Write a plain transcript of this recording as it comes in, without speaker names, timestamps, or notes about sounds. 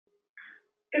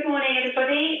Good morning,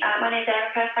 everybody. My name is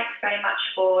Erica. Thanks very much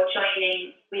for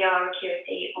joining We Are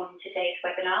Acuity on today's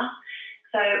webinar.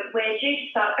 So we're due to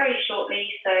start very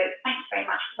shortly, so thanks very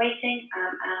much for waiting,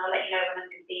 and I'll let you know when I'm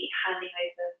going to be handing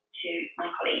over to my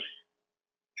colleagues.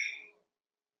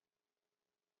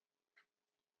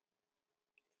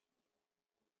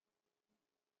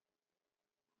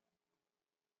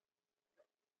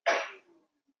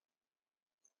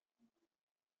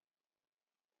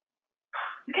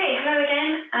 Okay, hello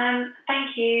again.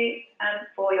 Thank you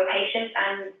for your patience,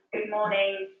 and good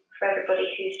morning for everybody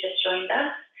who's just joined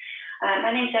us.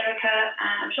 My name's Erica,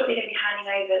 and I'm shortly going to be handing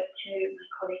over to my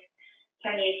colleagues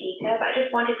Tony and Peter, but I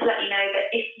just wanted to let you know that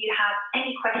if you have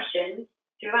any questions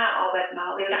throughout our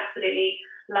webinar, we would absolutely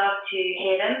love to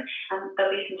hear them, and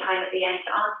there'll be some time at the end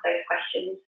to answer those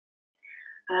questions.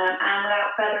 And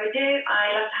without further ado,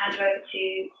 I'd love to hand you over to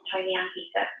Tony and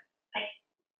Peter. Thanks.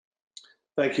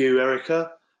 Thank you,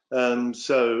 Erica.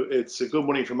 So it's a good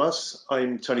morning from us.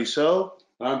 I'm Tony Searle.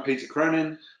 I'm Peter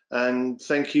Cronin. And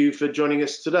thank you for joining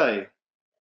us today.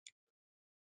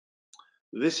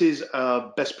 This is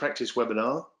our best practice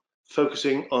webinar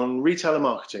focusing on retailer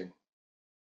marketing.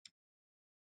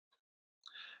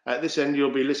 At this end,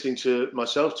 you'll be listening to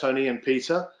myself, Tony, and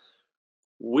Peter.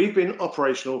 We've been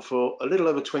operational for a little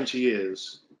over 20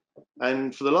 years.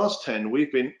 And for the last 10,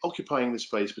 we've been occupying the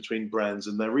space between brands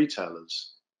and their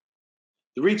retailers.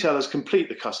 The retailers complete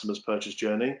the customer's purchase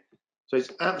journey, so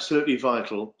it's absolutely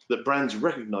vital that brands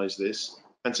recognize this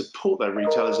and support their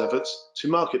retailers' efforts to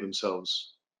market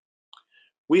themselves.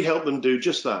 We help them do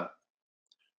just that.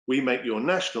 We make your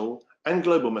national and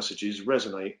global messages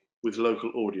resonate with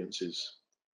local audiences.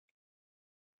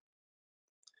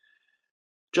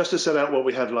 Just to set out what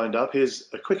we have lined up, here's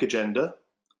a quick agenda.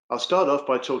 I'll start off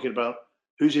by talking about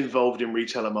who's involved in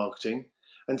retailer marketing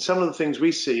and some of the things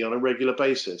we see on a regular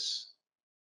basis.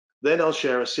 Then I'll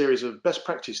share a series of best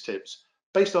practice tips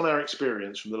based on our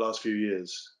experience from the last few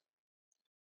years.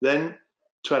 Then,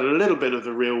 to add a little bit of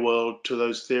the real world to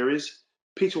those theories,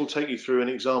 Peter will take you through an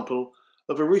example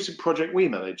of a recent project we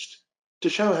managed to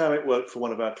show how it worked for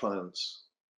one of our clients.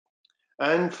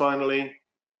 And finally,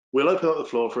 we'll open up the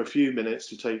floor for a few minutes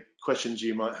to take questions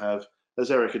you might have,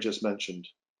 as Erica just mentioned.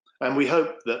 And we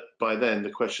hope that by then the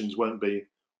questions won't be,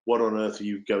 what on earth are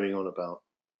you going on about?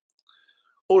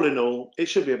 All in all, it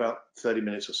should be about 30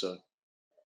 minutes or so.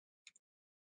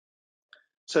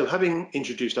 So having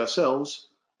introduced ourselves,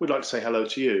 we'd like to say hello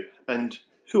to you. And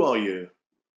who are you?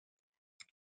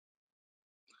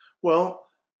 Well,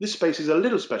 this space is a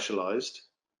little specialized,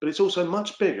 but it's also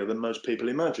much bigger than most people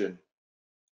imagine.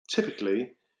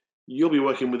 Typically, you'll be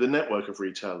working with a network of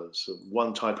retailers of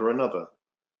one type or another.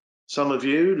 Some of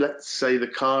you, let's say the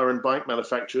car and bike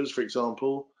manufacturers, for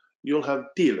example, you'll have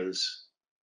dealers.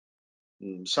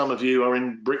 Some of you are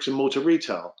in bricks and mortar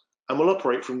retail and will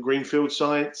operate from greenfield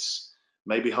sites,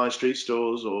 maybe high street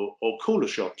stores or cooler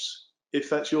shops, if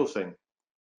that's your thing.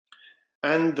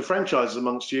 And the franchisers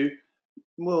amongst you,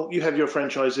 well, you have your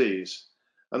franchisees,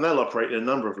 and they'll operate in a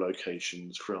number of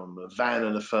locations, from a van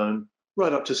and a phone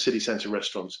right up to city centre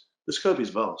restaurants. The scope is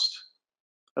vast.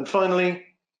 And finally,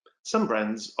 some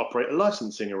brands operate a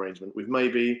licensing arrangement with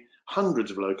maybe hundreds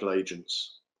of local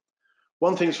agents.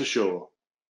 One thing's for sure,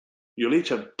 you'll each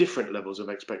have different levels of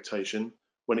expectation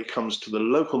when it comes to the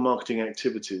local marketing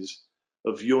activities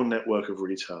of your network of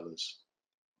retailers.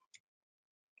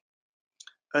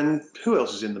 And who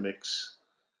else is in the mix?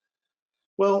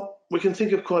 Well, we can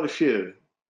think of quite a few,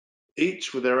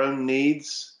 each with their own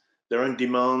needs, their own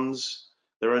demands,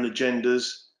 their own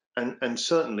agendas, and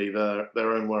certainly their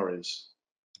own worries.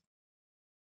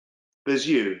 There's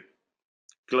you,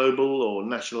 global or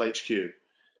national HQ.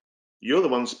 You're the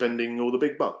one spending all the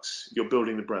big bucks. You're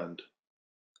building the brand.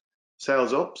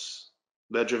 Sales ops,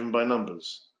 they're driven by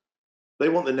numbers. They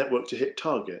want the network to hit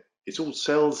target. It's all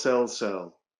sell, sell,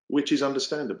 sell, which is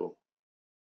understandable.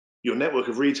 Your network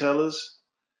of retailers,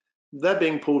 they're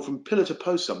being pulled from pillar to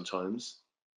post sometimes,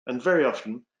 and very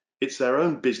often it's their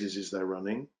own businesses they're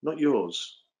running, not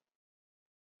yours.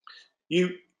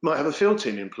 You might have a field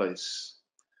team in place.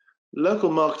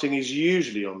 Local marketing is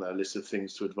usually on their list of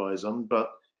things to advise on, but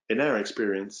in our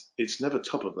experience, it's never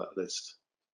top of that list.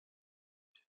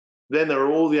 Then there are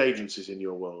all the agencies in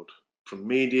your world, from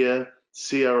media,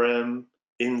 CRM,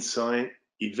 insight,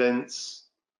 events,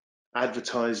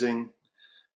 advertising.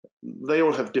 They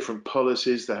all have different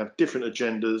policies, they have different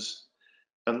agendas,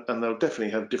 and they'll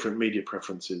definitely have different media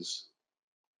preferences.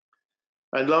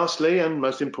 And lastly, and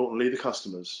most importantly, the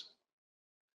customers.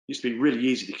 It used to be really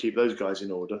easy to keep those guys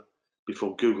in order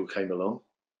before Google came along.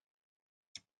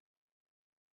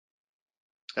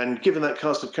 And given that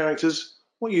cast of characters,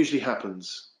 what usually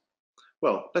happens?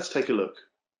 Well, let's take a look.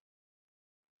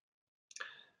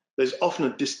 There's often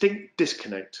a distinct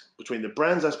disconnect between the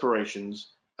brand's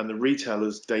aspirations and the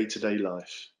retailer's day-to-day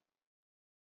life.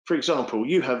 For example,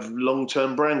 you have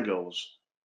long-term brand goals,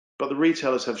 but the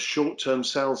retailers have short-term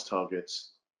sales targets,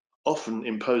 often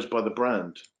imposed by the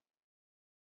brand.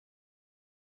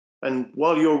 And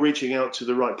while you're reaching out to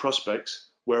the right prospects,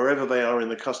 wherever they are in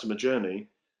the customer journey,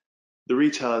 the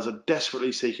retailers are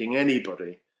desperately seeking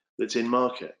anybody that's in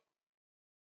market.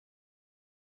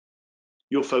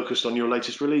 You're focused on your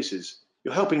latest releases.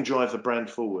 You're helping drive the brand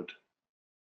forward,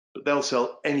 but they'll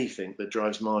sell anything that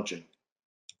drives margin.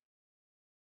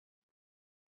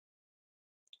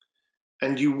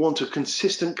 And you want a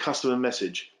consistent customer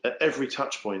message at every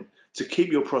touch point to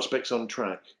keep your prospects on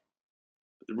track.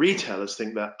 But the retailers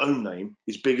think their own name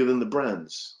is bigger than the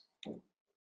brand's.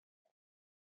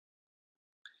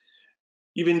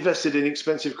 You've invested in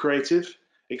expensive creative,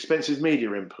 expensive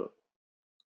media input,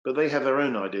 but they have their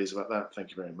own ideas about that, thank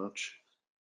you very much.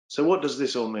 So what does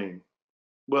this all mean?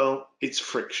 Well, it's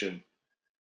friction.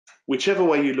 Whichever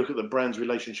way you look at the brand's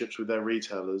relationships with their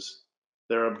retailers,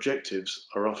 their objectives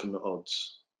are often at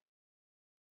odds.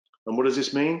 And what does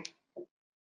this mean?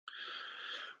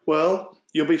 Well,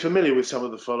 you'll be familiar with some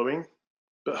of the following,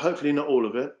 but hopefully not all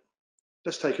of it.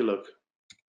 Let's take a look.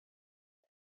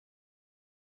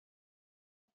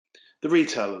 The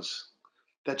retailers,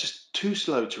 they're just too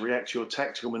slow to react to your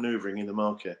tactical maneuvering in the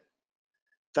market.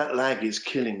 That lag is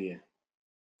killing you.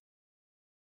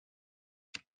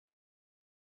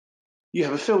 You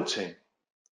have a field team,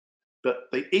 but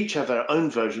they each have their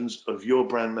own versions of your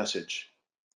brand message.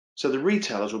 So the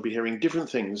retailers will be hearing different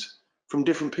things from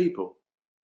different people.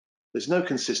 There's no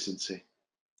consistency.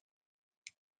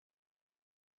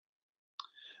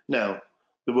 Now,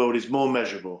 the world is more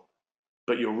measurable,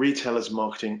 but your retailer's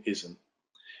marketing isn't.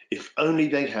 If only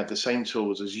they had the same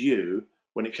tools as you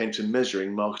when it came to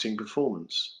measuring marketing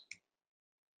performance.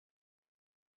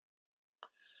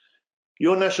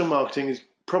 Your national marketing is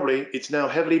it's now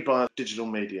heavily biased digital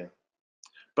media,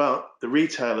 but the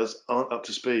retailers aren't up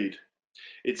to speed.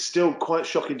 It's still quite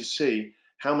shocking to see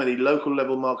how many local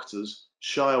level marketers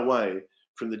shy away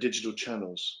from the digital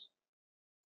channels.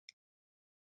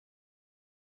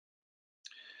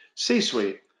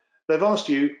 C-suite, they've asked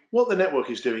you what the network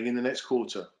is doing in the next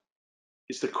quarter.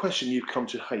 It's the question you've come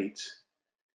to hate.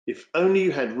 If only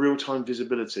you had real-time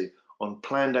visibility on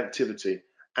planned activity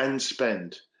and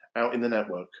spend out in the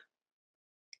network.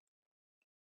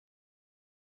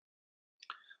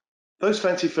 Those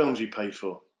fancy films you paid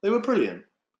for, they were brilliant.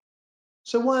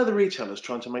 So why are the retailers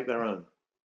trying to make their own?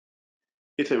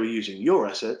 If they were using your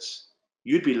assets,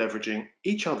 you'd be leveraging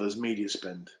each other's media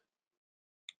spend.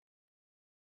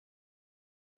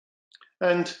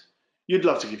 And you'd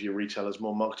love to give your retailers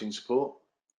more marketing support,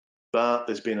 but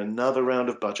there's been another round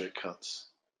of budget cuts.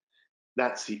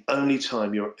 That's the only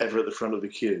time you're ever at the front of the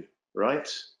queue, right?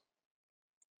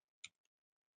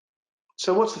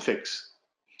 So what's the fix?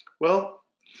 Well,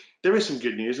 there is some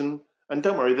good news, and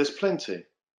don't worry, there's plenty.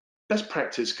 Best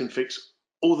practice can fix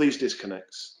all these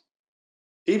disconnects,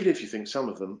 even if you think some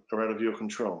of them are out of your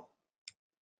control.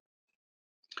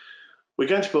 We're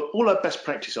going to put all our best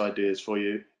practice ideas for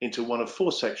you into one of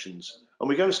 4 sections, and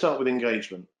we're going to start with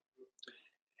engagement.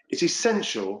 It's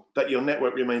essential that your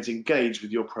network remains engaged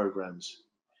with your programs.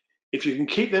 If you can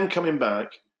keep them coming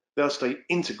back, they'll stay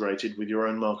integrated with your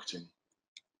own marketing.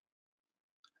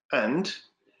 And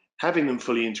having them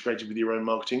fully integrated with your own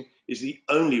marketing is the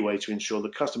only way to ensure the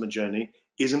customer journey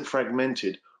isn't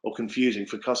fragmented or confusing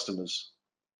for customers.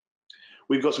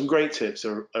 We've got some great tips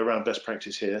around best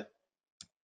practice here.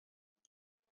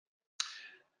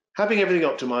 Having everything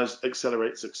optimized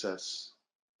accelerates success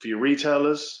for your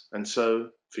retailers and so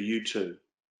for you too.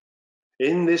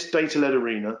 In this data-led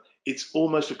arena, it's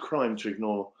almost a crime to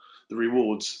ignore the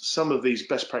rewards some of these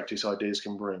best practice ideas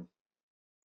can bring.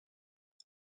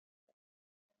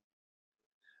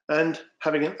 And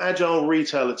having an agile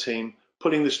retailer team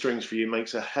pulling the strings for you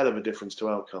makes a hell of a difference to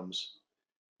outcomes.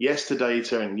 Yes to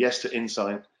data and yes to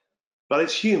insight, but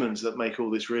it's humans that make all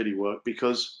this really work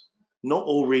because not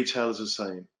all retailers are the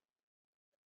same.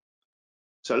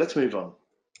 So let's move on.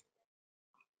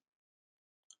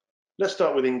 Let's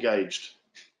start with engaged.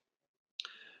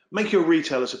 Make your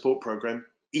retailer support program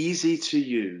easy to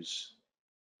use.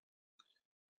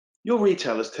 Your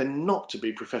retailers tend not to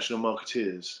be professional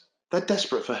marketeers. They're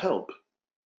desperate for help.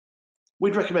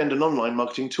 We'd recommend an online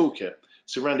marketing toolkit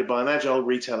surrounded by an agile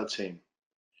retailer team.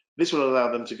 This will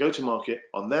allow them to go to market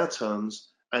on their terms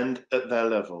and at their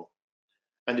level.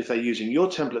 And if they're using your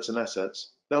templates and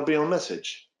assets, they'll be on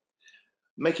message.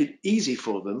 Make it easy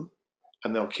for them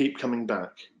and they'll keep coming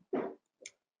back.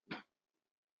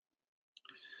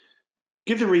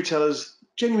 Give the retailers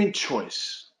genuine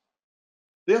choice.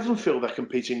 They often feel they're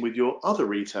competing with your other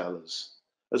retailers,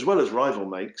 as well as rival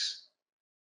makes.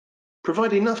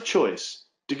 Provide enough choice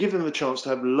to give them the chance to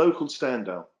have local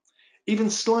standout. Even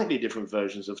slightly different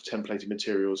versions of templated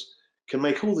materials can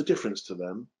make all the difference to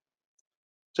them.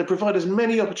 So provide as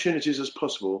many opportunities as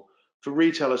possible for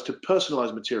retailers to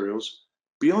personalize materials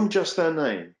beyond just their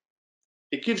name.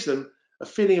 It gives them a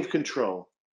feeling of control.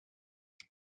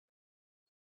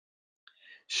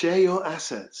 Share your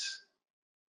assets.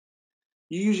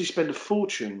 You usually spend a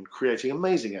fortune creating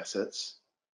amazing assets,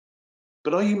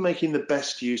 but are you making the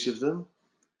best use of them?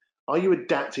 Are you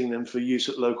adapting them for use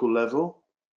at local level?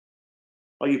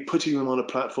 Are you putting them on a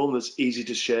platform that's easy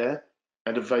to share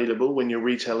and available when your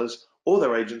retailers or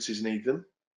their agencies need them?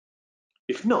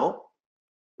 If not,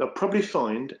 they'll probably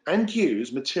find and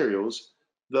use materials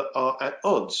that are at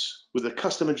odds with the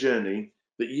customer journey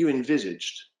that you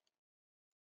envisaged.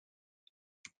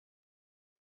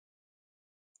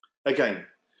 Again,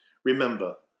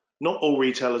 remember, not all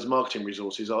retailers' marketing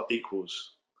resources are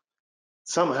equals.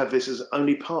 Some have this as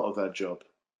only part of their job.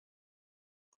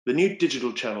 The new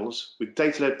digital channels with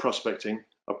data-led prospecting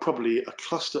are probably a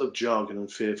cluster of jargon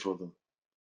and fear for them.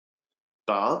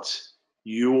 But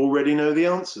you already know the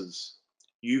answers.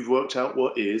 You've worked out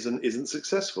what is and isn't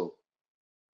successful.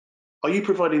 Are you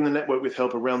providing the network with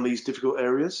help around these difficult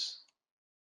areas?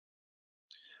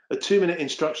 A 2-minute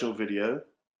instructional video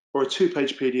or a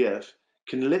 2-page PDF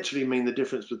can literally mean the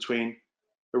difference between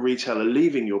a retailer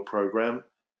leaving your program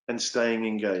and staying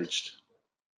engaged.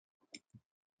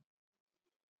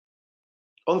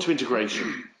 On to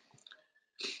integration.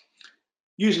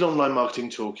 Use an online marketing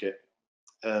toolkit.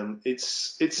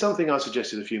 It's something I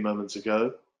suggested a few moments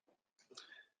ago.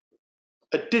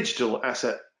 A digital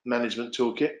asset management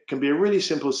toolkit can be a really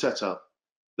simple setup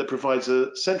that provides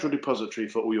a central depository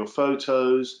for all your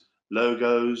photos,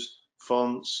 logos,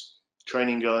 fonts,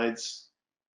 training guides,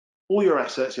 all your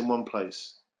assets in one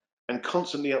place and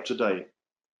constantly up to date,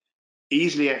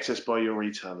 easily accessed by your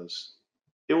retailers.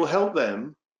 It will help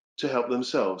them to help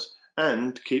themselves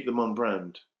and keep them on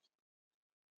brand.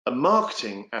 A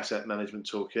marketing asset management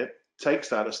toolkit takes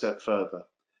that a step further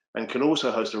and can also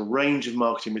host a range of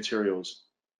marketing materials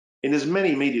in as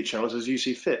many media channels as you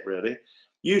see fit, really,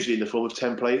 usually in the form of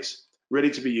templates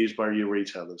ready to be used by your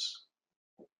retailers.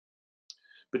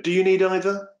 But do you need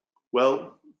either?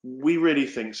 Well, we really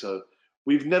think so.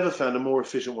 We've never found a more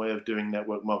efficient way of doing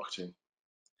network marketing.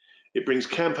 It brings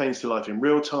campaigns to life in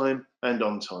real time and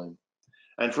on time,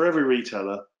 and for every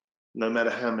retailer, no matter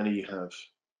how many you have.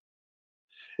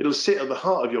 It'll sit at the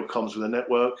heart of your comms with a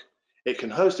network. It can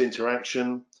host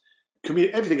interaction,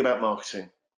 commute everything about marketing.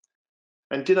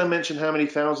 And did I mention how many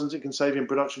thousands it can save in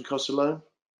production costs alone?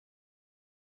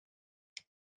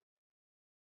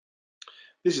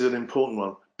 This is an important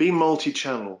one. Be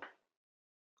multi-channel.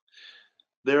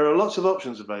 There are lots of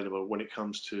options available when it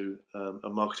comes to a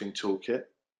marketing toolkit.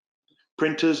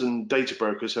 Printers and data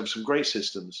brokers have some great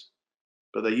systems,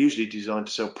 but they're usually designed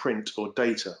to sell print or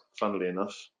data, funnily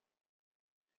enough.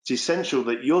 It's essential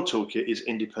that your toolkit is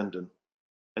independent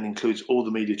and includes all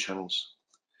the media channels.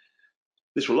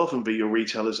 This will often be your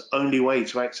retailer's only way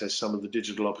to access some of the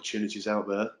digital opportunities out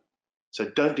there, so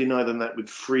don't deny them that with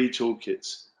free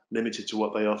toolkits limited to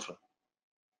what they offer.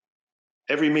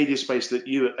 Every media space that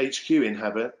you at HQ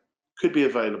inhabit could be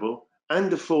available and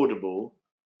affordable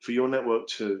for your network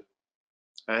too.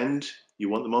 And you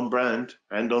want them on brand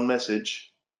and on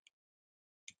message.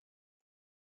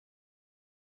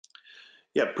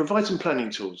 Yeah, provide some planning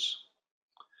tools.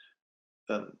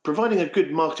 Providing a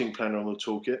good marketing planner on the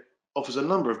toolkit offers a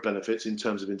number of benefits in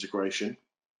terms of integration.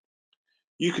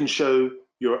 You can show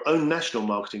your own national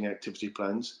marketing activity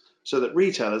plans so that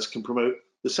retailers can promote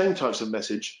the same types of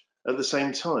message at the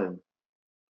same time.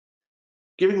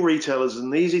 Giving retailers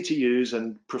an easy to use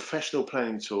and professional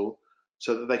planning tool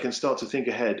so that they can start to think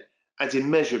ahead adds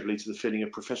immeasurably to the feeling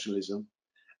of professionalism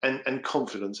and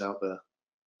confidence out there.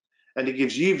 And it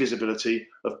gives you visibility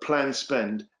of planned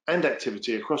spend and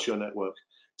activity across your network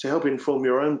to help inform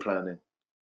your own planning.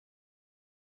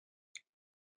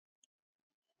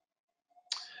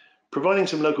 Providing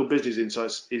some local business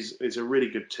insights is a really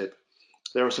good tip.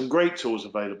 There are some great tools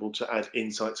available to add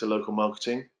insight to local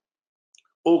marketing.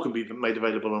 All can be made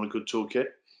available on a good toolkit.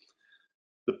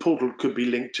 The portal could be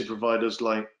linked to providers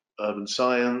like Urban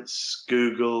Science,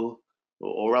 Google,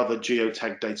 or other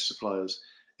geotag data suppliers.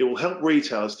 It will help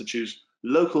retailers to choose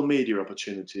local media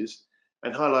opportunities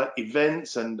and highlight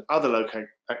events and other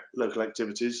local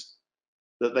activities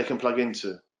that they can plug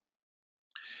into.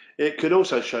 It could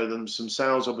also show them some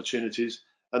sales opportunities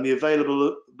and the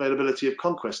availability of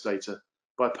conquest data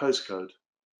by postcode.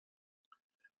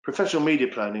 Professional media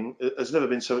planning has never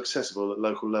been so accessible at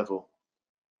local level.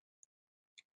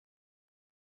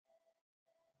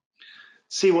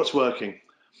 See what's working.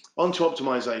 On to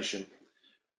optimization.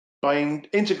 By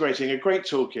integrating a great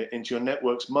toolkit into your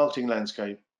network's marketing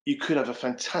landscape, you could have a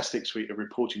fantastic suite of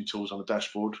reporting tools on a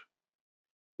dashboard.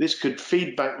 This could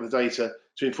feed back the data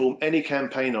to inform any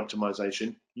campaign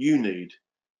optimization you need,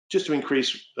 just to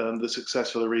increase the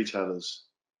success for the retailers.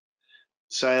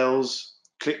 Sales,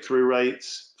 click-through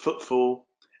rates, footfall,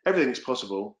 everything's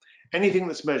possible. Anything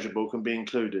that's measurable can be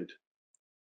included.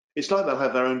 It's like they'll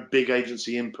have their own big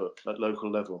agency input at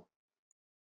local level.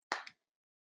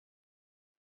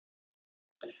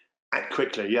 Act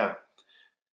quickly, yeah.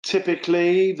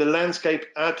 Typically, the landscape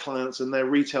our clients and their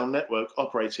retail network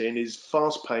operate in is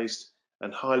fast-paced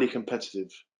and highly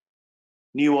competitive.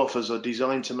 New offers are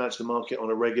designed to match the market on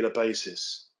a regular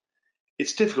basis.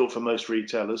 It's difficult for most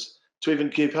retailers to even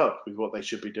keep up with what they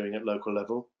should be doing at local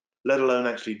level, let alone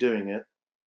actually doing it.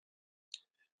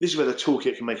 This is where the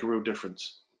toolkit can make a real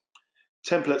difference.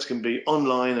 Templates can be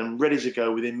online and ready to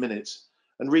go within minutes,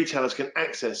 and retailers can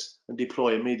access and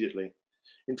deploy immediately.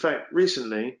 In fact,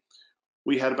 recently,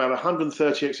 we had about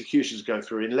 130 executions go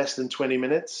through in less than 20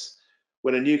 minutes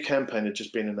when a new campaign had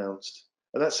just been announced.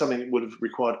 And that's something that would have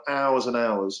required hours and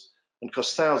hours and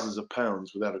cost thousands of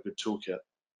pounds without a good toolkit.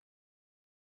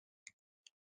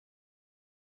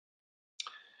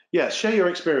 Yeah, share your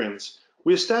experience.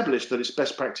 We established that it's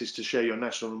best practice to share your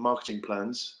national marketing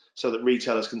plans so that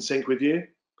retailers can sync with you.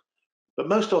 But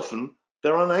most often,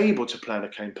 they're unable to plan a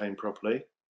campaign properly.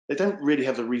 They don't really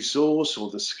have the resource or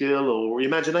the skill or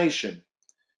imagination.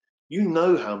 You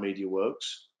know how media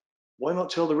works. Why not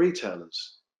tell the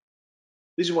retailers?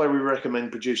 This is why we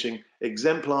recommend producing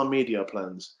exemplar media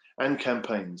plans and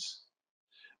campaigns.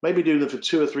 Maybe do them for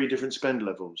 2 or 3 different spend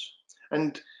levels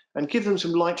and give them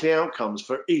some likely outcomes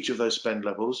for each of those spend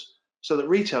levels so that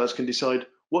retailers can decide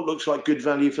what looks like good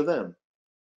value for them.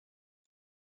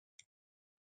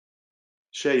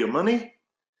 Share your money?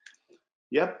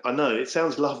 Yep, I know it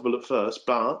sounds laughable at first,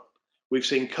 but we've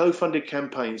seen co-funded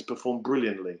campaigns perform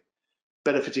brilliantly,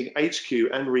 benefiting HQ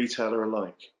and retailer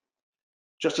alike.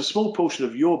 Just a small portion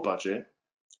of your budget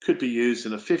could be used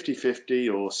in a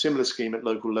 50-50 or similar scheme at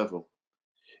local level.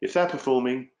 If they're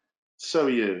performing, so are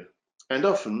you. And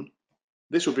often,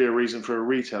 this will be a reason for a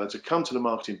retailer to come to the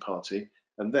marketing party,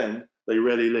 and then they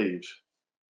rarely leave.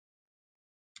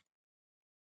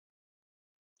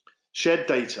 Shared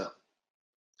data.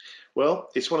 Well,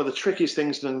 it's one of the trickiest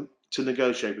things to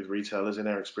negotiate with retailers in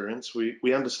our experience.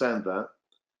 We understand that,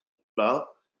 but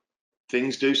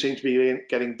things do seem to be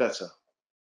getting better.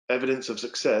 Evidence of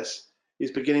success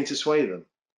is beginning to sway them.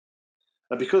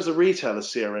 And because the retailer's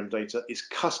CRM data is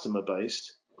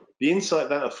customer-based, the insight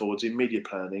that affords in media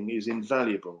planning is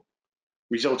invaluable,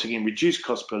 resulting in reduced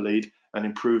cost per lead and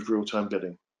improved real-time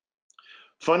bidding.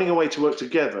 Finding a way to work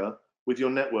together with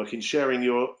your network in sharing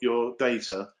your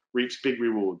data reaps big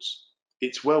rewards.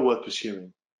 It's well worth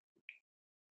pursuing.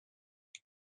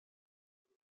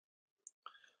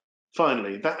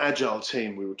 Finally, that agile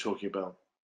team we were talking about.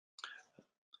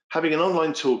 Having an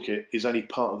online toolkit is only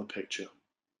part of the picture.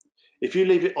 If you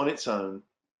leave it on its own,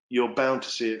 you're bound to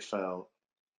see it fail.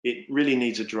 It really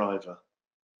needs a driver.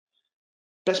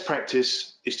 Best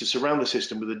practice is to surround the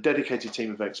system with a dedicated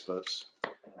team of experts,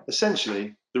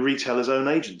 essentially the retailer's own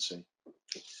agency.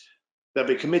 They'll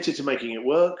be committed to making it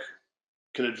work,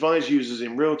 can advise users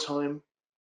in real time,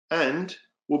 and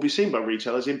will be seen by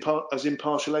retailers as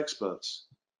impartial experts,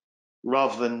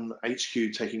 rather than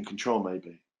HQ taking control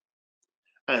maybe.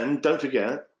 And don't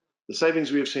forget, the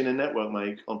savings we have seen a network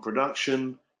make on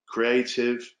production,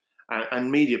 creative,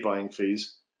 and media buying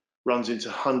fees runs into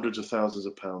hundreds of thousands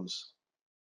of pounds.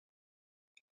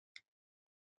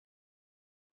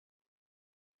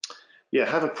 Yeah,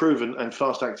 have a proven and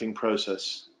fast-acting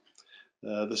process.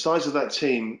 The size of that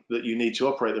team that you need to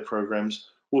operate the programs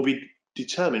will be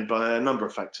determined by a number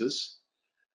of factors.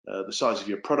 The size of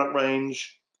your product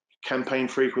range, campaign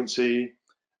frequency,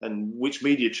 and which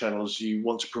media channels you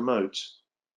want to promote.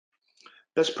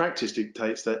 Best practice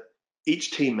dictates that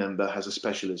each team member has a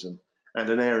specialism and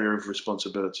an area of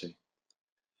responsibility.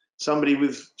 Somebody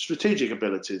with strategic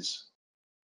abilities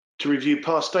to review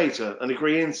past data and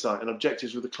agree insight and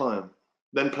objectives with the client,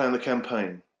 then plan the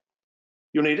campaign.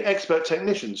 You'll need expert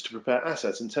technicians to prepare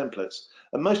assets and templates,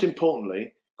 and most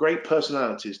importantly, great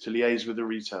personalities to liaise with the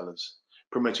retailers,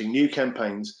 promoting new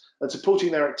campaigns and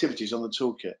supporting their activities on the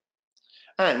toolkit.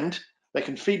 And they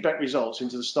can feed back results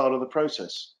into the start of the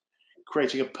process,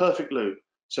 creating a perfect loop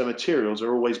so materials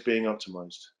are always being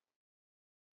optimized.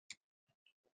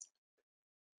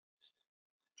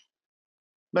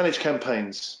 Manage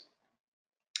campaigns.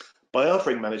 By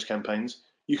offering managed campaigns,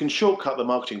 you can shortcut the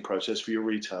marketing process for your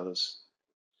retailers.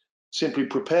 Simply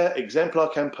prepare exemplar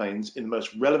campaigns in the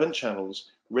most relevant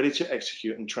channels, ready to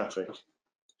execute and traffic.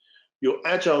 Your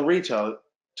agile retail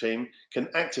team can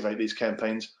activate these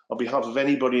campaigns on behalf of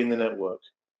anybody in the network,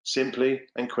 simply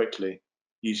and quickly,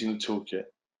 using the toolkit.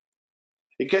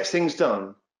 It gets things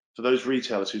done for those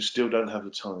retailers who still don't have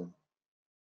the time.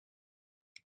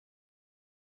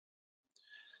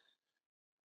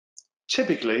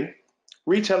 Typically,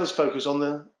 retailers focus on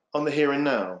the here and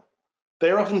now. They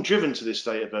are often driven to this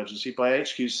state of urgency by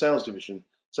HQ's sales division,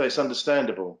 so it's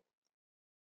understandable.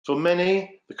 For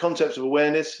many, the concepts of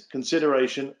awareness,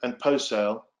 consideration, and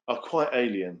post-sale are quite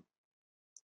alien.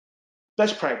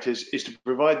 Best practice is to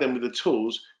provide them with the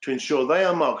tools to ensure they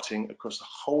are marketing across the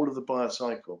whole of the buyer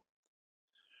cycle.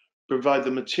 Provide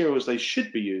the materials they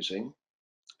should be using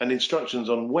and instructions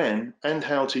on when and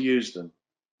how to use them.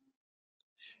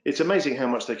 It's amazing how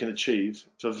much they can achieve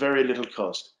for very little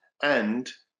cost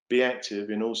and be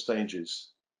active in all stages.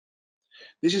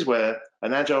 This is where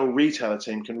an agile retailer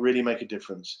team can really make a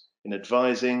difference in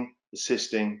advising,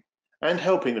 assisting, and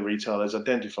helping the retailers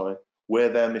identify where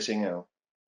they're missing out.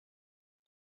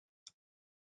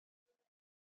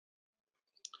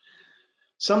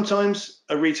 Sometimes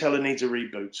a retailer needs a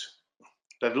reboot.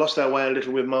 They've lost their way a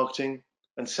little with marketing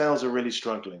and sales are really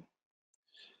struggling.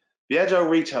 The Agile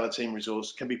Retailer Team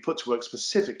resource can be put to work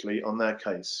specifically on their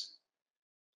case.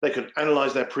 They could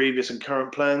analyze their previous and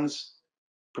current plans,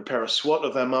 prepare a SWOT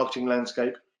of their marketing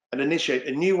landscape, and initiate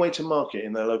a new way to market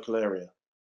in their local area.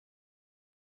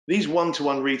 These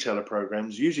one-to-one retailer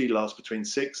programs usually last between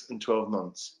 6 and 12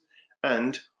 months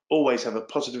and always have a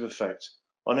positive effect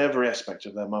on every aspect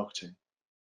of their marketing.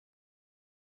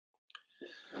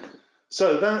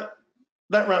 So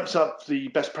that wraps up the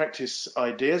best practice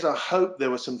ideas. I hope there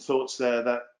were some thoughts there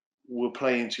that will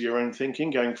play into your own thinking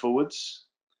going forwards.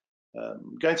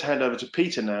 I'm going to hand over to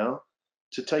Peter now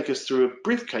to take us through a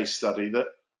brief case study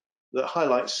that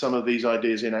highlights some of these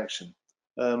ideas in action.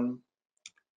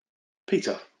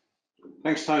 Peter.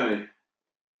 Thanks, Tony.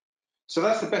 So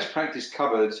that's the best practice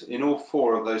covered in all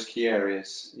 4 of those key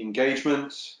areas: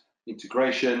 engagement,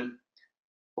 integration,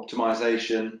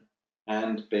 optimization,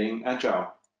 and being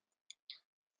agile.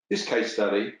 This case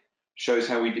study shows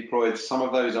how we deployed some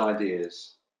of those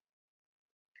ideas.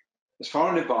 As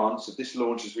far in advance of this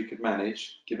launch as we could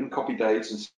manage, given copy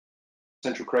dates and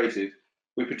central creative,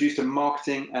 we produced a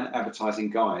marketing and advertising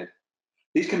guide.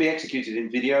 These can be executed in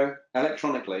video,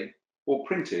 electronically, or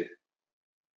printed.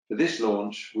 For this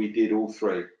launch, we did all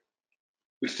 3.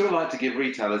 We still like to give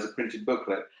retailers a printed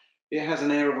booklet. It has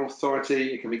an air of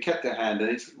authority, it can be kept at hand, and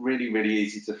it's really, really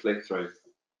easy to flick through.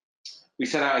 We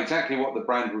set out exactly what the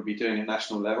brand would be doing at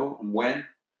national level and when,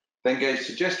 then gave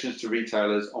suggestions to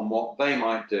retailers on what they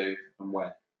might do and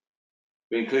when.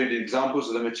 We included examples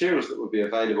of the materials that would be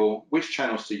available, which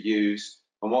channels to use,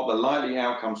 and what the likely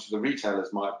outcomes for the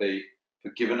retailers might be for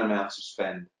given amounts of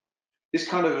spend. This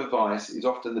kind of advice is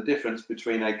often the difference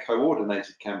between a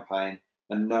coordinated campaign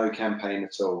and no campaign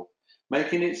at all.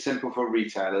 Making it simple for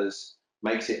retailers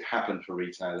makes it happen for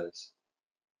retailers.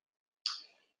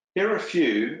 Here are a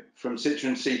few from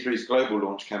Citroën C3's global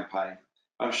launch campaign.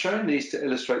 I've shown these to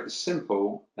illustrate the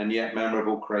simple and yet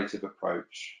memorable creative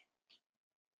approach.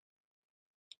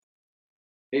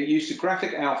 It used a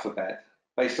graphic alphabet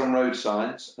based on road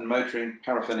signs and motoring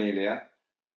paraphernalia,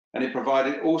 and it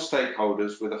provided all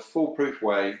stakeholders with a foolproof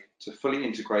way to fully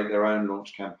integrate their own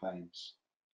launch campaigns.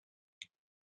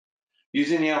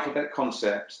 Using the alphabet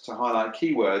concept to highlight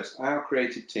keywords, our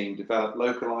creative team developed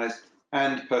localized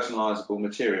and personalizable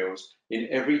materials in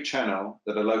every channel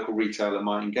that a local retailer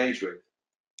might engage with.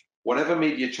 Whatever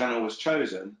media channel was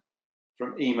chosen,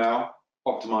 from email,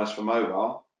 optimized for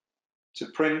mobile, to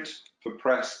print for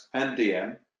press and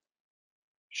DM,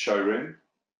 showroom,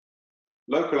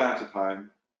 local out of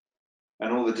home,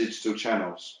 and all the digital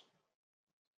channels.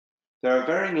 There are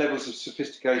varying levels of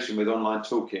sophistication with online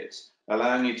toolkits,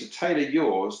 allowing you to tailor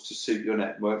yours to suit your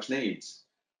network's needs.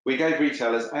 We gave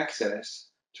retailers access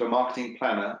to a marketing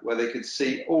planner where they could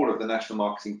see all of the national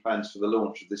marketing plans for the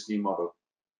launch of this new model.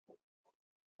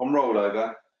 On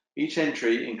rollover, each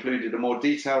entry included a more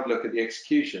detailed look at the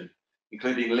execution,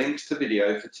 including links to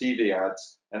video for TV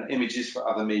ads and images for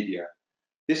other media.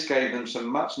 This gave them some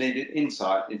much needed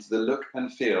insight into the look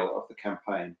and feel of the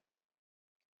campaign.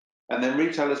 And then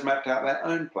retailers mapped out their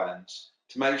own plans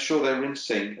to make sure they were in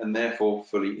sync and therefore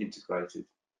fully integrated.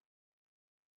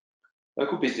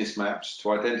 Local business maps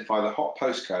to identify the hot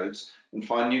postcodes and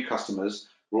find new customers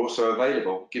were also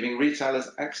available, giving retailers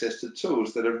access to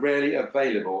tools that are rarely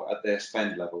available at their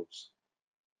spend levels.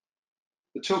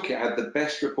 The toolkit had the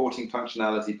best reporting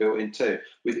functionality built in too,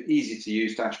 with easy to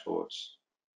use dashboards.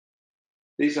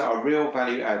 These are a real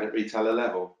value add at retailer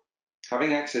level.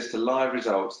 Having access to live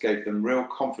results gave them real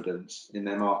confidence in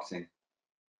their marketing.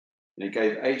 And it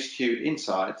gave HQ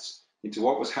insights into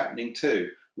what was happening too,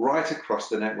 right across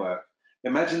the network.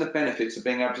 Imagine the benefits of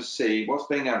being able to see what's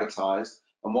being advertised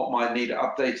and what might need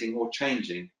updating or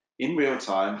changing in real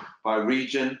time by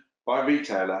region, by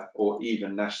retailer, or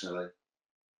even nationally.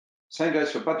 Same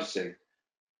goes for budgeting.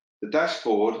 The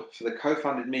dashboard for the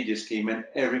co-funded media scheme meant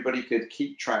everybody could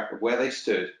keep track of where they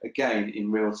stood, again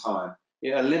in real time.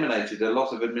 It eliminated a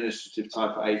lot of administrative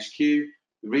time for HQ,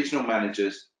 the regional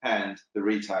managers, and the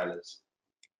retailers.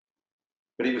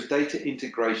 But it was data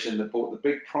integration that brought the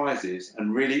big prizes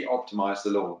and really optimized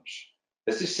the launch.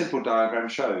 As this simple diagram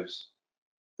shows,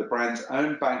 the brand's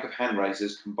own bank of hand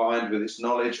raisers combined with its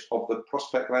knowledge of the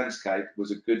prospect landscape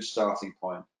was a good starting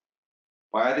point.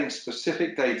 By adding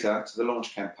specific data to the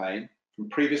launch campaign from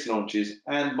previous launches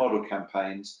and model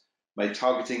campaigns, made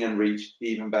targeting and reach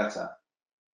even better.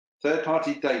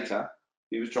 Third-party data,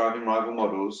 it was driving rival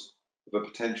models of a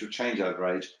potential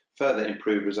changeover age, further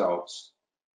improved results.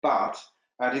 But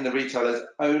adding the retailer's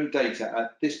own data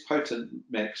at this potent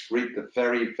mix reaped the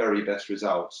very, very best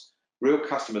results. Real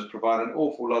customers provide an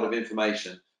awful lot of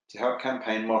information to help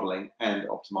campaign modeling and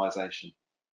optimization.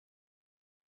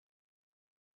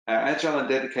 Our agile and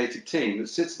dedicated team that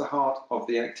sits at the heart of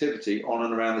the activity on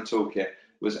and around the toolkit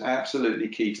was absolutely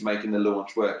key to making the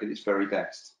launch work at its very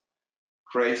best.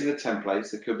 Creating the templates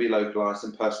that could be localized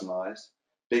and personalized,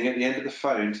 being at the end of the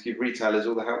phone to give retailers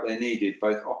all the help they needed,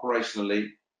 both operationally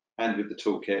and with the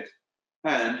toolkit,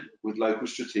 and with local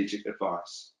strategic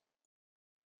advice.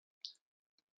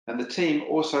 And the team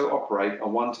also operate a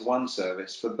one-to-one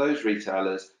service for those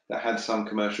retailers that had some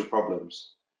commercial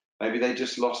problems. Maybe they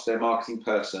just lost their marketing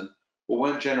person or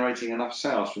weren't generating enough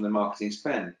sales from their marketing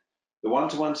spend. The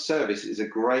one-to-one service is a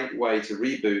great way to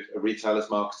reboot a retailer's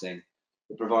marketing.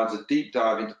 It provides a deep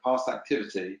dive into past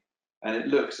activity and it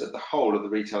looks at the whole of the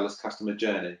retailer's customer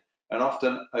journey, an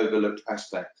often overlooked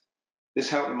aspect. This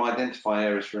helped them identify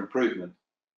areas for improvement.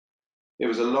 It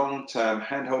was a long-term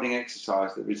hand-holding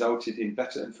exercise that resulted in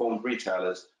better informed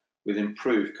retailers with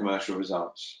improved commercial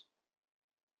results.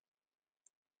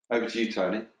 Over to you,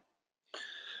 Tony.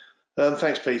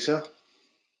 Thanks, Peter.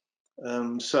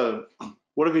 So,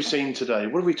 what have we seen today?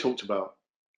 What have we talked about?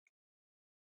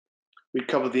 We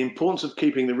covered the importance of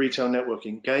keeping the retail network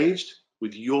engaged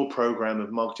with your program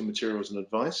of marketing materials and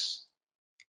advice.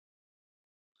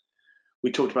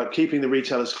 We talked about keeping the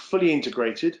retailers fully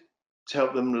integrated to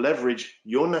help them leverage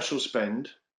your national spend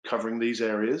covering these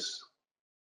areas.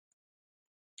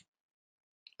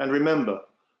 And remember,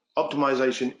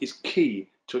 optimization is key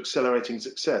to accelerating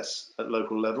success at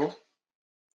local level.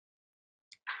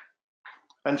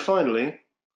 And finally,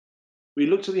 we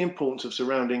looked at the importance of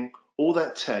surrounding all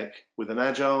that tech with an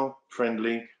agile,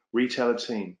 friendly retailer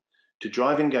team to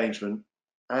drive engagement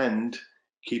and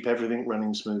keep everything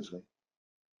running smoothly.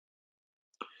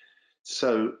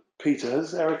 So, Peter,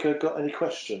 has Erica got any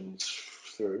questions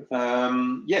through?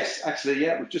 Yes, actually,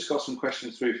 yeah, we've just got some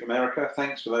questions through from Erica.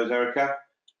 Thanks for those, Erica.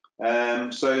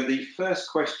 So the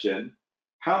first question,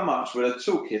 how much will a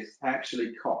toolkit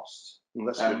actually cost? Well,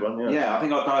 that's a good one, yeah. Yeah, I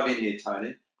think I'll dive in here,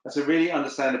 Tony. That's a really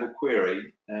understandable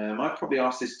query. I'd probably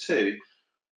ask this too.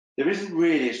 There isn't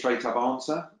really a straight up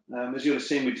answer. As you'll have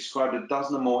seen, we described a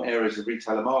dozen or more areas of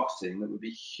retailer marketing that would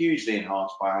be hugely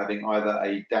enhanced by having either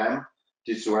a DAM,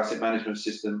 digital asset management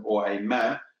system, or a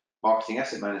MAM, marketing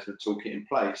asset management toolkit in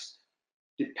place.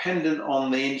 Dependent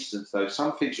on the instance though,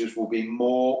 some features will be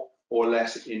more or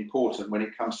less important when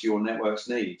it comes to your network's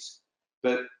needs.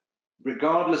 But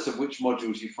regardless of which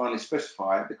modules you finally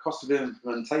specify, the cost of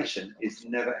implementation is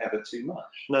never ever too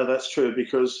much. No, that's true,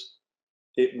 because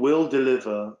it will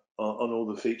deliver on all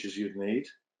the features you'd need,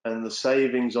 and the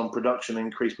savings on production and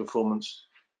increased performance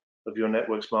of your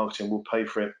network's marketing will pay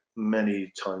for it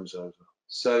many times over.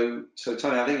 So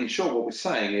Tony, I think in short what we're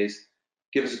saying is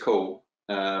give us a call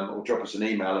or drop us an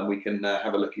email and we can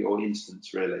have a look at your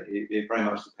instance, really. It very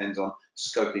much depends on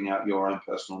scoping out your own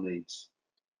personal needs.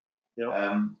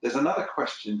 Yep. There's another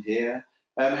question here.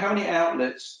 How many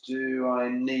outlets do I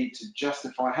need to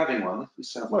justify having one?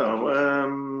 This sounds like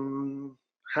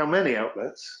how many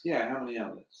outlets? Yeah, how many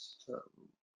outlets?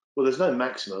 Well, there's no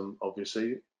maximum,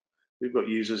 obviously. We've got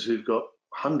users who've got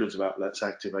hundreds of outlets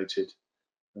activated.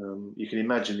 You can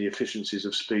imagine the efficiencies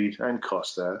of speed and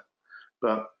cost there.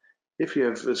 But if you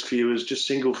have as few as just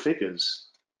single figures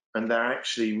and they're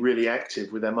actually really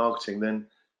active with their marketing, then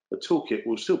the toolkit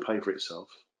will still pay for itself.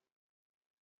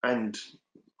 And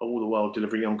all the while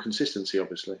delivering on consistency,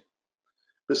 obviously.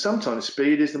 But sometimes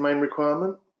speed is the main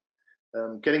requirement.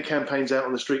 Getting campaigns out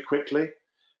on the street quickly,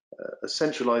 a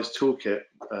centralized toolkit,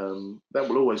 that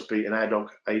will always be an ad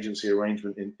hoc agency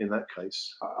arrangement in that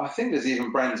case. I think there's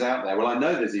even brands out there, well, I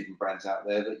know there's even brands out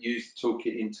there that use the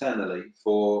toolkit internally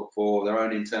for their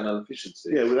own internal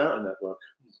efficiency. Yeah, without a network.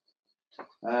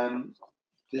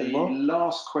 The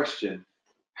last question,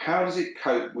 how does it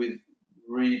cope with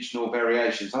regional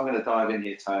variations? I'm going to dive in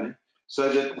here, Tony. So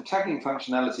the tagging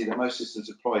functionality that most systems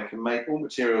deploy can make all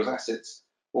materials, assets,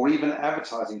 or even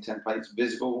advertising templates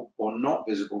visible or not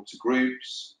visible to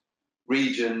groups,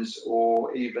 regions,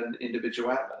 or even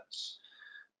individual outlets.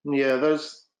 Yeah,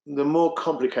 the more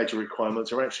complicated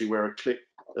requirements are actually where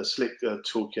a slick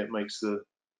toolkit makes the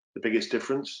biggest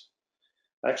difference.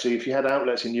 Actually, if you had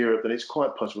outlets in Europe, then it's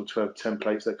quite possible to have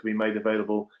templates that could be made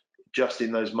available just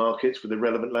in those markets with the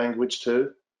relevant language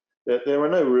too. There are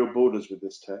no real borders with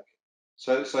this tech.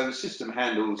 So the system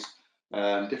handles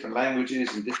different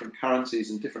languages and different currencies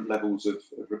and different levels of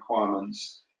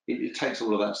requirements. It takes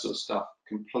all of that sort of stuff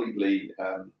completely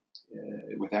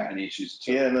without any issues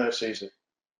at all. Yeah, no, it's easy.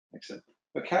 Excellent.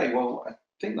 Okay, well, I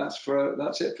think that's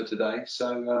it for today.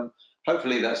 So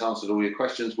hopefully that's answered all your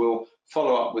questions. We'll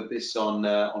follow up with this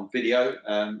on video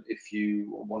if you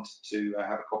wanted to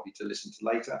have a copy to listen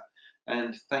to later.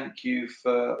 And thank you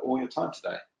for all your time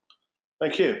today.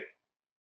 Thank you.